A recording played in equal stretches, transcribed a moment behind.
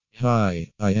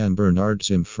Hi, I am Bernard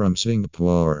Sim from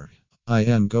Singapore. I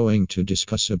am going to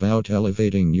discuss about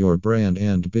elevating your brand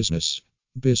and business.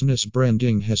 Business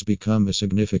branding has become a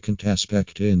significant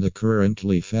aspect in the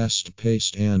currently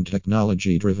fast-paced and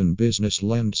technology-driven business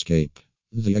landscape.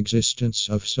 The existence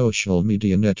of social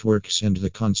media networks and the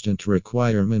constant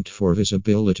requirement for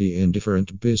visibility in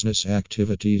different business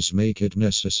activities make it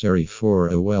necessary for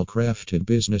a well-crafted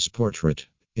business portrait.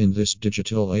 In this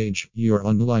digital age, your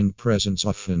online presence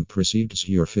often precedes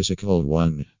your physical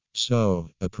one. So,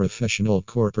 a professional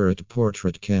corporate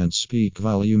portrait can speak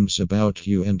volumes about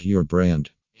you and your brand.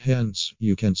 Hence,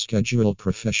 you can schedule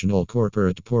professional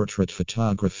corporate portrait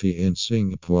photography in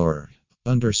Singapore.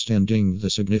 Understanding the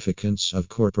significance of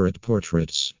corporate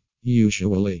portraits.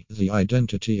 Usually, the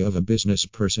identity of a business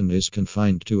person is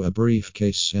confined to a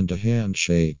briefcase and a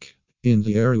handshake. In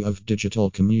the era of digital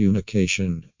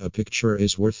communication, a picture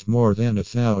is worth more than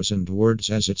 1,000 words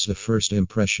as it's the first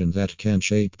impression that can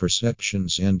shape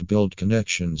perceptions and build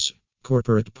connections.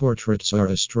 Corporate portraits are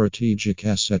a strategic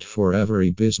asset for every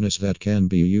business that can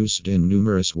be used in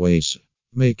numerous ways,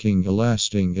 making a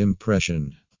lasting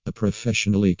impression. A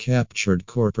professionally captured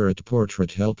corporate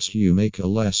portrait helps you make a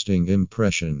lasting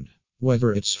impression.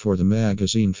 Whether it's for the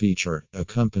magazine feature, a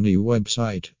company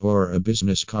website, or a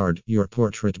business card, your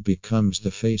portrait becomes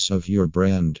the face of your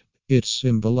brand. It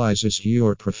symbolizes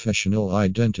your professional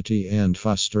identity and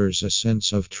fosters a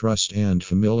sense of trust and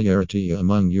familiarity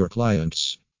among your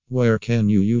clients. Where can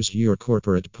you use your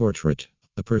corporate portrait?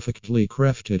 A perfectly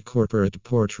crafted corporate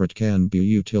portrait can be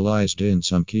utilized in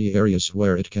some key areas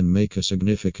where it can make a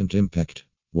significant impact.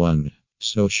 1.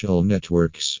 Social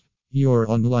networks.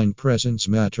 Your online presence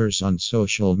matters on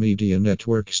social media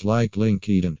networks like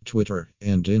LinkedIn, Twitter,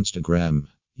 and Instagram.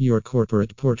 Your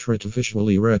corporate portrait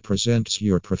visually represents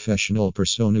your professional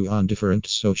persona on different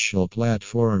social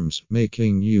platforms,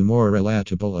 making you more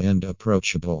relatable and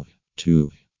approachable.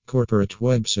 2. Corporate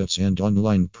websites and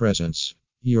online presence.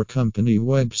 Your company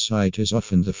website is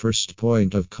often the first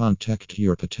point of contact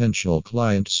your potential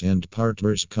clients and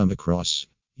partners come across.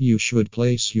 You should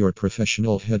place your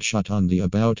professional headshot on the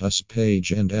About Us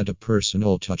page and add a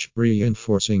personal touch,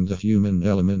 reinforcing the human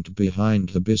element behind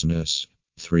the business.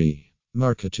 3.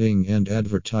 Marketing and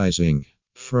advertising.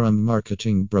 From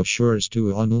marketing brochures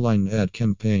to online ad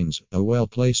campaigns, a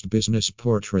well-placed business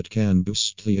portrait can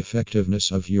boost the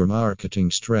effectiveness of your marketing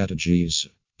strategies.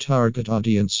 Target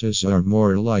audiences are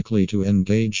more likely to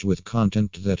engage with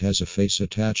content that has a face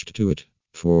attached to it.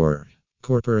 4.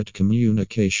 Corporate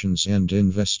communications and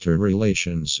investor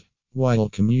relations. While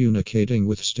communicating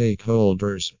with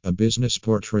stakeholders, a business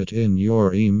portrait in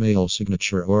your email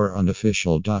signature or on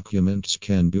official documents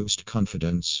can boost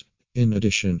confidence. In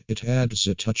addition, it adds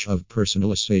a touch of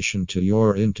personalization to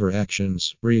your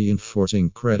interactions, reinforcing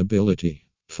credibility.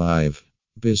 5.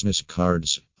 Business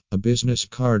cards. A business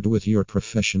card with your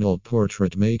professional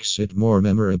portrait makes it more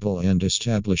memorable and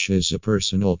establishes a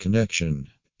personal connection.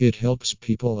 It helps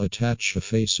people attach a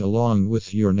face along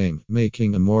with your name,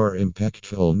 making a more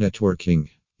impactful networking.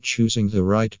 Choosing the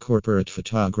right corporate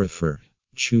photographer.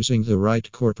 Choosing the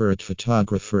right corporate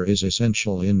photographer is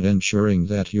essential in ensuring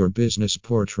that your business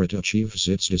portrait achieves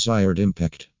its desired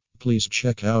impact. Please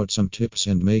check out some tips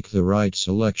and make the right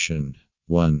selection.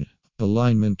 1.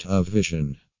 Alignment of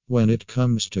vision. When it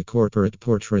comes to corporate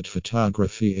portrait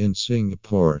photography in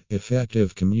Singapore,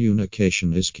 effective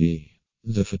communication is key.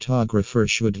 The photographer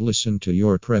should listen to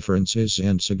your preferences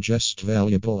and suggest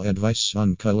valuable advice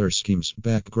on color schemes,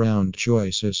 background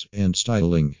choices, and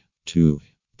styling. 2.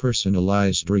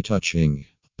 Personalized retouching.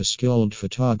 A skilled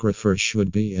photographer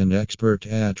should be an expert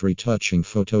at retouching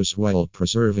photos while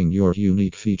preserving your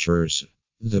unique features.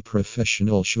 The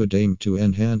professional should aim to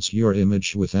enhance your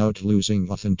image without losing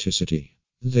authenticity.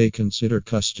 They consider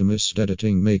customized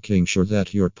editing, making sure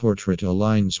that your portrait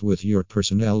aligns with your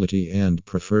personality and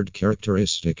preferred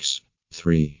characteristics.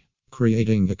 3.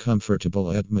 Creating a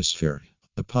comfortable atmosphere.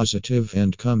 A positive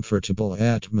and comfortable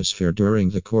atmosphere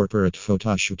during the corporate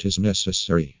photoshoot is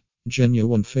necessary.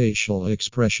 Genuine facial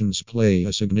expressions play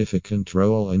a significant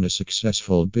role in a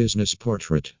successful business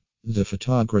portrait. The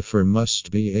photographer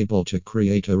must be able to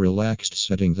create a relaxed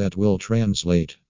setting that will translate